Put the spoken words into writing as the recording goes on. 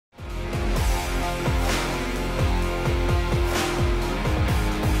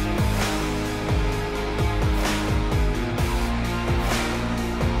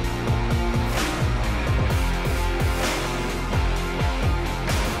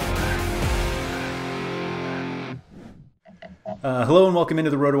Hello and welcome into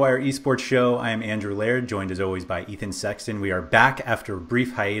the RotoWire esports show. I am Andrew Laird, joined as always by Ethan Sexton. We are back after a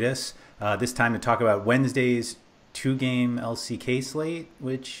brief hiatus, this time to talk about Wednesday's two-game LCK slate,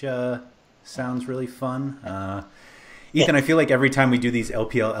 which sounds really fun. Ethan, I feel like every time we do these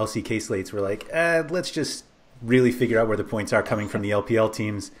LPL LCK slates, we're like, let's just really figure out where the points are coming from the LPL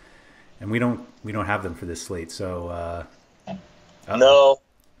teams, and we don't have them for this slate. So no,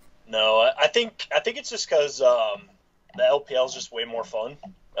 I think it's just because the LPL is just way more fun.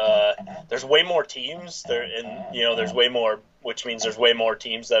 There's way more teams there, and there's way more, which means there's way more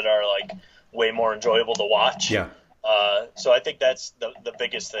teams that are like way more enjoyable to watch. Yeah. So I think that's the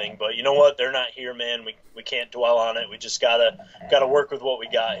biggest thing. But you know what? They're not here, man. We can't dwell on it. We just gotta work with what we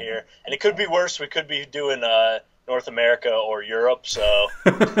got here. And it could be worse. We could be doing North America or Europe. So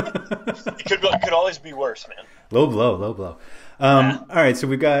it could always be worse, man. Low blow. All right, so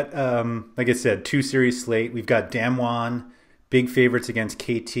we've got, like I said, two-series slate. We've got Damwon, big favorites against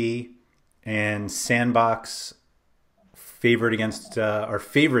KT, and Sandbox favored against our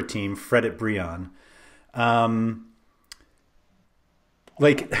favorite team, Fred at Brion.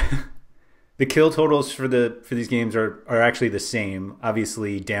 Like the kill totals for these games are actually the same.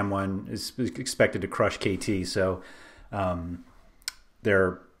 Obviously, Damwon is expected to crush KT, so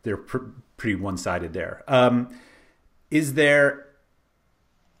they're pretty one-sided there. Is there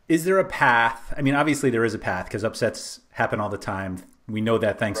a path? I mean, obviously there is a path because upsets happen all the time. We know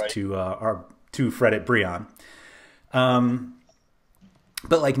that thanks to Fred at Brion.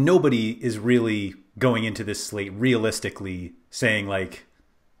 But like nobody is really going into this slate realistically saying like,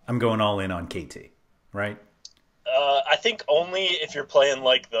 I'm going all in on KT, right? I think only if you're playing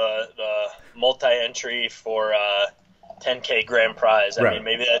like the multi-entry for 10K grand prize. I mean,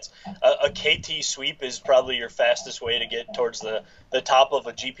 maybe that's a KT sweep is probably your fastest way to get towards the top of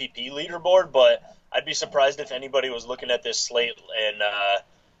a GPP leaderboard. But I'd be surprised if anybody was looking at this slate and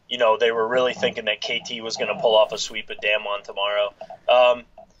they were really thinking that KT was going to pull off a sweep at Damwon tomorrow.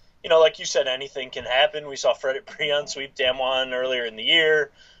 Like you said, anything can happen. We saw Fred at Brion sweep Damwon earlier in the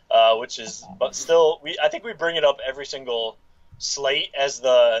year, but still, I think we bring it up every single slate as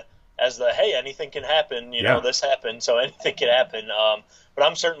the hey, anything can happen, this happened, so anything can happen. But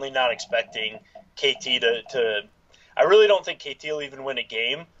I'm certainly not expecting KT to I really don't think KT will even win a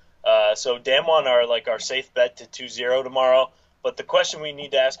game. So Damwon are like our safe bet to 2-0 tomorrow. But the question we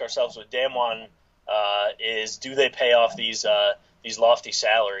need to ask ourselves with Damwon is, do they pay off these lofty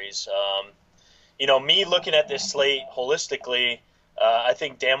salaries? Me looking at this slate holistically, I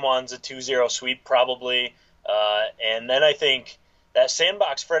think Damwon's a 2-0 sweep probably. And then I think that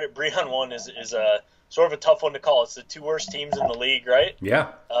Sandbox Fred at Brion one is a sort of a tough one to call. It's the two worst teams in the league, right?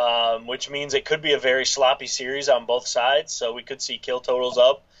 Yeah. Which means it could be a very sloppy series on both sides. So we could see kill totals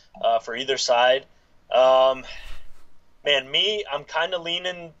up for either side. I'm kind of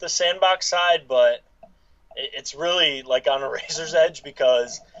leaning the Sandbox side, but it's really like on a razor's edge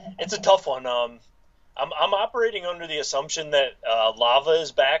because it's a tough one. I'm operating under the assumption that Lava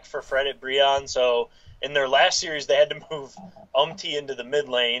is back for Fred at Brion, so in their last series, they had to move Umti into the mid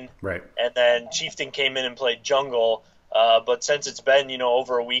lane, right? And then Chieftain came in and played jungle. But since it's been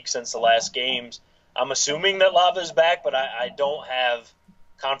over a week since the last games, I'm assuming that Lava is back, but I don't have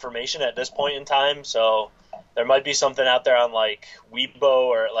confirmation at this point in time. So there might be something out there on like Weibo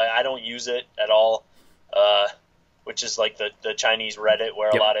or like I don't use it at all, which is like the Chinese Reddit where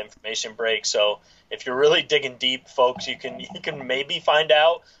a lot of information breaks. So if you're really digging deep, folks, you can maybe find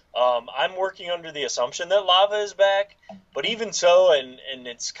out. I'm working under the assumption that Lava is back, but even so, and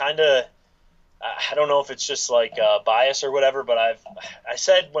it's kind of, I don't know if it's just like bias or whatever, but I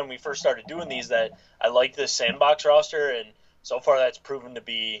said when we first started doing these that I like this Sandbox roster, and so far that's proven to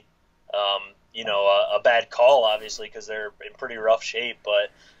be, a bad call, obviously, because they're in pretty rough shape,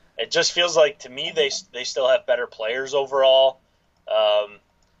 but it just feels like to me they still have better players overall.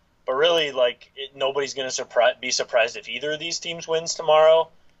 But really, like nobody's going to be surprised if either of these teams wins tomorrow.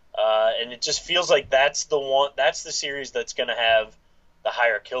 And it just feels like that's the series that's going to have the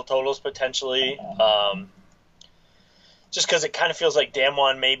higher kill totals potentially. Just because it kind of feels like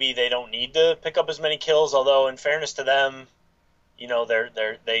Damwon maybe they don't need to pick up as many kills. Although in fairness to them,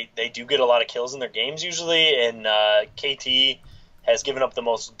 they do get a lot of kills in their games usually, and KT has given up the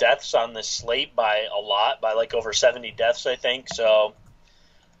most deaths on this slate by a lot, by like over 70 deaths, I think. So,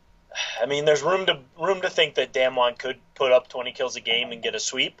 I mean, there's room to think that Damwon could put up 20 kills a game and get a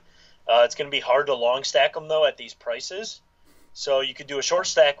sweep. It's going to be hard to long stack them though at these prices. So you could do a short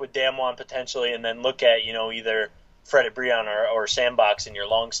stack with Damwon potentially, and then look at either Fred at Brion or Sandbox in your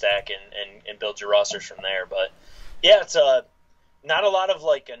long stack and build your rosters from there. But yeah, it's not a lot of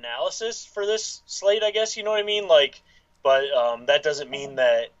like analysis for this slate, I guess. You know what I mean? Like but that doesn't mean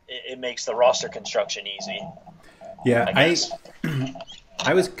that it makes the roster construction easy. Yeah, I guess.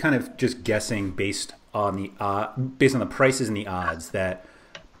 I was kind of just guessing based on the prices and the odds that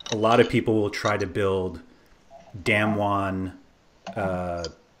a lot of people will try to build Damwon,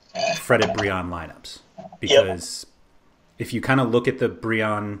 Fredit Brion lineups because if you kind of look at the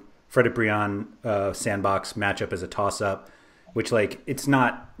Fredit Brion sandbox matchup as a toss up, which like it's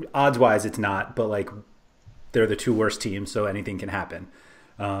not odds wise, it's not, but like they're the two worst teams, so anything can happen.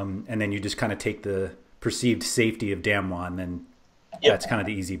 And then you just kind of take the perceived safety of Damwon, then that's kind of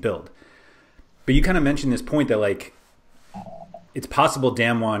the easy build. But you kind of mentioned this point that like it's possible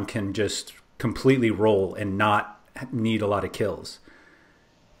Damwon can just completely roll and not need a lot of kills.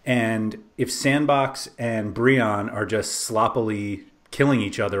 And if Sandbox and Brion are just sloppily killing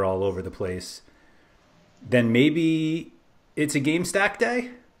each other all over the place, then maybe it's a game stack day?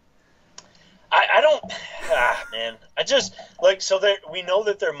 I don't, man. I just, like, so we know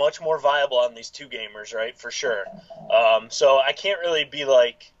that they're much more viable on these two gamers, right? For sure. So I can't really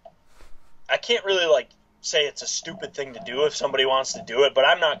say it's a stupid thing to do if somebody wants to do it, but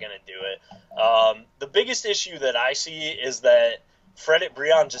I'm not going to do it. The biggest issue that I see is that Fredit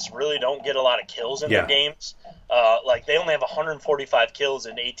Brion just really don't get a lot of kills in their games. Like, they only have 145 kills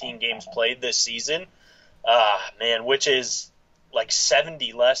in 18 games played this season. Man, which is like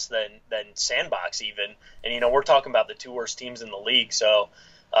 70 less than Sandbox even. And, you know, we're talking about the two worst teams in the league. So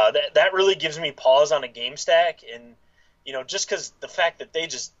that really gives me pause on a game stack. And, you know, just because the fact that they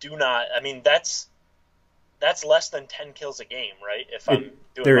just do not – I mean, that's less than 10 kills a game, right? If I'm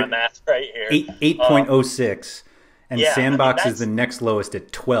doing my math right here. 8.06, and Sandbox is the next lowest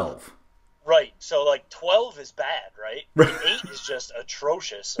at 12. Right. So, like, 12 is bad, right? Like, 8 is just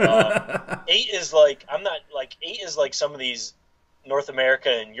atrocious. 8 is like – I'm not – like, 8 is like some of these – North America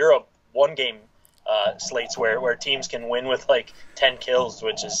and Europe one-game slates where teams can win with like 10 kills,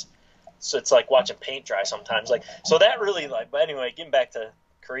 which is so it's like watching paint dry sometimes. Like so that really like. But anyway, getting back to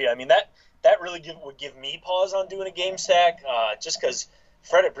Korea, I mean that really would give me pause on doing a game stack, just because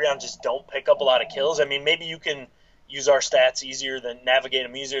Fred and Brion just don't pick up a lot of kills. I mean maybe you can use our stats navigate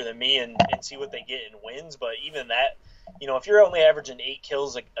them easier than me and see what they get in wins, but even that. You know, if you're only averaging 8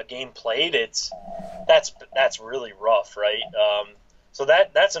 kills a game played, that's really rough, right? So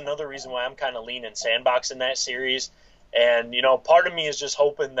that's another reason why I'm kind of leaning Sandbox in that series. And, you know, part of me is just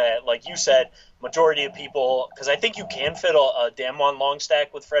hoping that, like you said, majority of people – because I think you can fit a Damwon long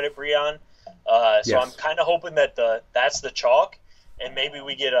stack with Fredit Brion. So I'm kind of hoping that that's the chalk, and maybe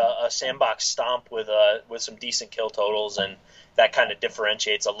we get a Sandbox stomp with some decent kill totals, and that kind of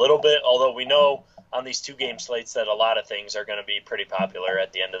differentiates a little bit, although we know – on these two-game slates that a lot of things are going to be pretty popular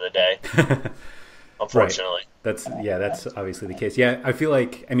at the end of the day, unfortunately. Right. That's obviously the case. Yeah, I feel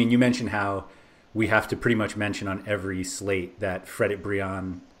like, I mean, you mentioned how we have to pretty much mention on every slate that Fredit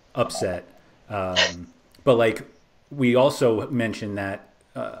Brion upset. But, like, we also mentioned that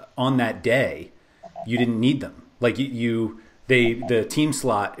on that day, you didn't need them. Like, the team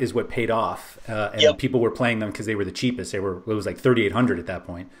slot is what paid off, and people were playing them because they were the cheapest. It was like 3,800 at that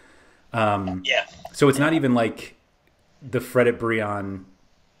point. So it's not even like the Fredit Brion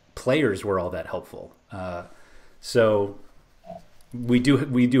players were all that helpful. So we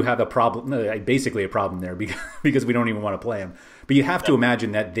do have a problem, basically a problem there because we don't even want to play them. But you have to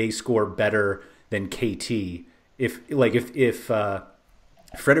imagine that they score better than KT. If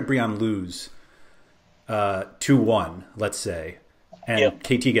Fredit Brion lose 2-1, let's say, and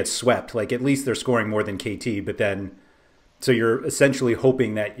KT gets swept, like at least they're scoring more than KT, but then so you're essentially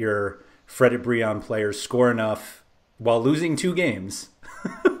hoping that your Fredit Brion players score enough while losing 2 games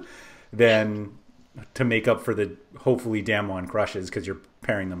then to make up for the hopefully Damwon crushes because you're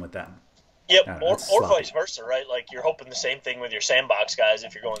pairing them with them. Yep, or vice versa, right? Like you're hoping the same thing with your Sandbox guys.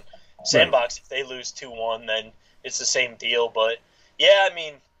 If you're going Sandbox, if they lose 2-1, then it's the same deal. But yeah, I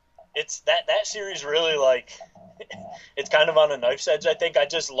mean, it's that series really like it's kind of on a knife's edge. I think I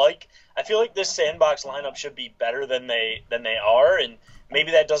feel like this Sandbox lineup should be better than they are, and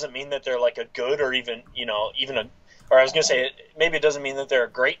maybe that doesn't mean that they're like a good or even or I was going to say maybe it doesn't mean that they're a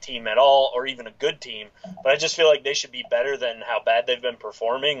great team at all or even a good team, but I just feel like they should be better than how bad they've been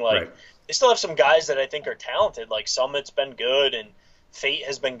performing. Like they still have some guys that I think are talented. Like Summit's been good and Fate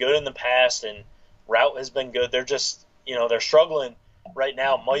has been good in the past and Route has been good. They're just, they're struggling right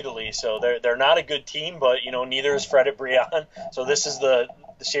now mightily. So they're not a good team, but neither is Fredit Brion. So this is the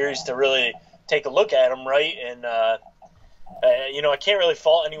series to really take a look at them, right? And I can't really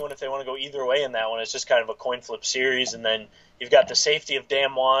fault anyone if they want to go either way in that one. It's just kind of a coin flip series, and then you've got the safety of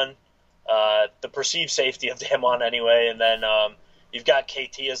Damwon, the perceived safety of Damwon anyway, and then you've got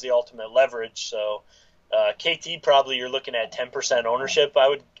KT as the ultimate leverage. So KT probably you're looking at 10% ownership.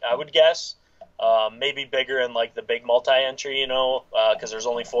 I would guess. Maybe bigger in like the big multi-entry, because there's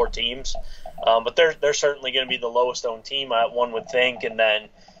only 4 teams. But they're certainly going to be the lowest owned team, one would think. And then,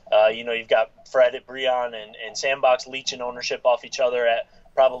 you've got Fred at Breon and Sandbox leeching ownership off each other at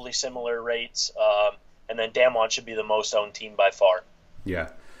probably similar rates. And then Damwon should be the most owned team by far. Yeah.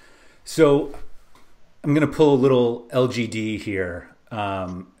 So I'm going to pull a little LGD here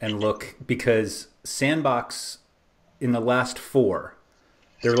and look, because Sandbox in their last 4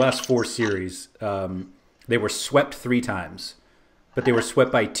 series, they were swept 3 times, but they were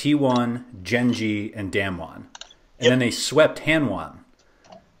swept by T1, Genji, and Damwon. And then they swept Hanwon.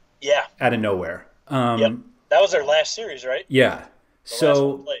 Yeah. Out of nowhere. That was their last series, right? Yeah.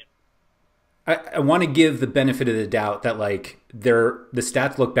 So I want to give the benefit of the doubt that like the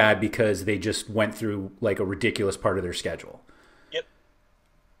stats look bad because they just went through like a ridiculous part of their schedule. Yep.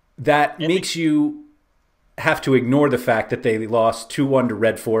 That makes you have to ignore the fact that they lost 2-1 to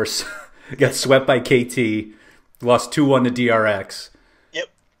Red Force, got swept by KT, lost 2-1 to DRX. Yep.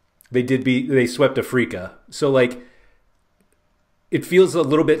 They swept Afrika. So like it feels a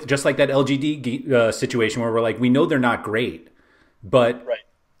little bit just like that LGD situation where we're like, we know they're not great, but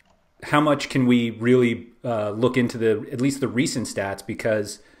how much can we really look into at least the recent stats,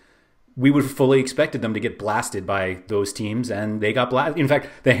 because we would have fully expected them to get blasted by those teams, and they got blasted. In fact,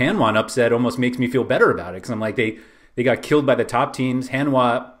 the Hanwha upset almost makes me feel better about it, because I'm like, they got killed by the top teams.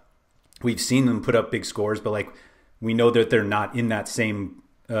 Hanwha, we've seen them put up big scores, but like we know that they're not in that same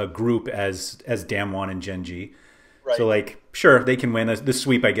group as Damwon and Genji. Right. So like, sure, they can win. The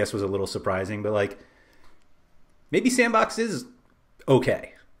sweep, I guess, was a little surprising, but like maybe Sandbox is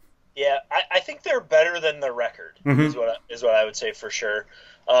okay. Yeah, I think they're better than their record, is what I would say for sure.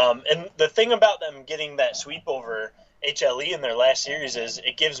 And the thing about them getting that sweep over HLE in their last series is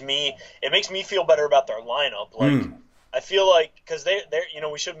it makes me feel better about their lineup. Like I feel like, because they're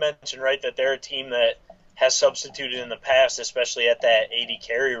we should mention, right, that they're a team that has substituted in the past, especially at that AD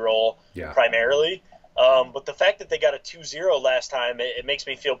carry role primarily. But the fact that they got a 2-0 last time, it makes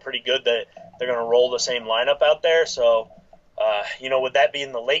me feel pretty good that they're going to roll the same lineup out there. So, with that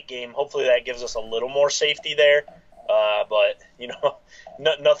being the late game, hopefully that gives us a little more safety there. But,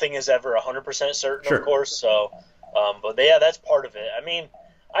 nothing is ever 100% certain, of course. So, that's part of it. I mean,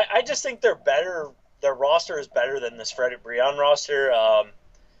 I just think they're better. Their roster is better than this Fred at Breon roster.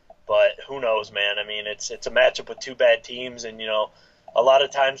 But who knows, man? I mean, it's a matchup with 2 bad teams, and, a lot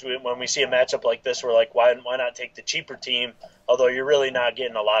of times when we see a matchup like this, we're like, why not take the cheaper team? Although you're really not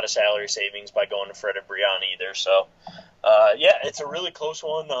getting a lot of salary savings by going to Fred at Breon either. So, it's a really close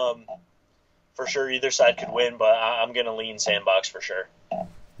one. For sure, either side could win, but I'm going to lean Sandbox for sure.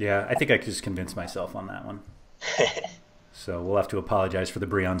 Yeah, I think I could just convince myself on that one. So we'll have to apologize for the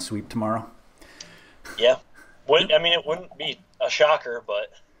Breon sweep tomorrow. Yeah. It wouldn't be a shocker,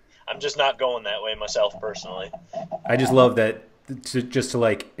 but I'm just not going that way myself personally. I just love that, to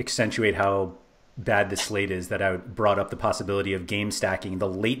like accentuate how bad the slate is, that I brought up the possibility of game stacking the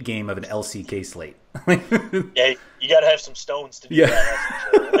late game of an LCK slate. Yeah, you got to have some stones to do that. That's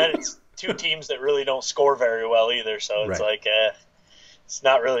for sure. And then it's 2 teams that really don't score very well either, so it's like it's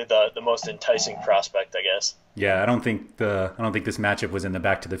not really the most enticing prospect, I guess. Yeah, I don't think this matchup was in the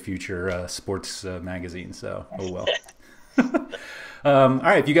Back to the Future sports magazine. So well. All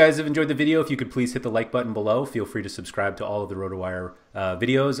right, if you guys have enjoyed the video, if you could please hit the like button below. Feel free to subscribe to all of the RotoWire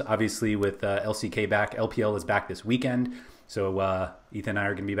videos. Obviously, with LCK back, LPL is back this weekend. So Ethan and I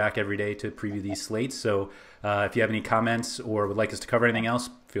are going to be back every day to preview these slates. So if you have any comments or would like us to cover anything else,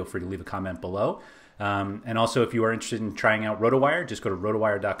 feel free to leave a comment below. And also, if you are interested in trying out RotoWire, just go to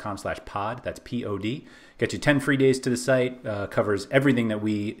rotowire.com/pod. That's POD. Get you 10 free days to the site. Covers everything that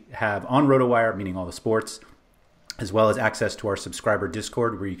we have on RotoWire, meaning all the sports, as well as access to our subscriber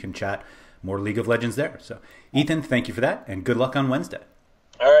Discord, where you can chat more League of Legends there. So, Ethan, thank you for that, and good luck on Wednesday.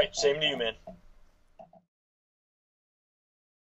 All right, same to you, man.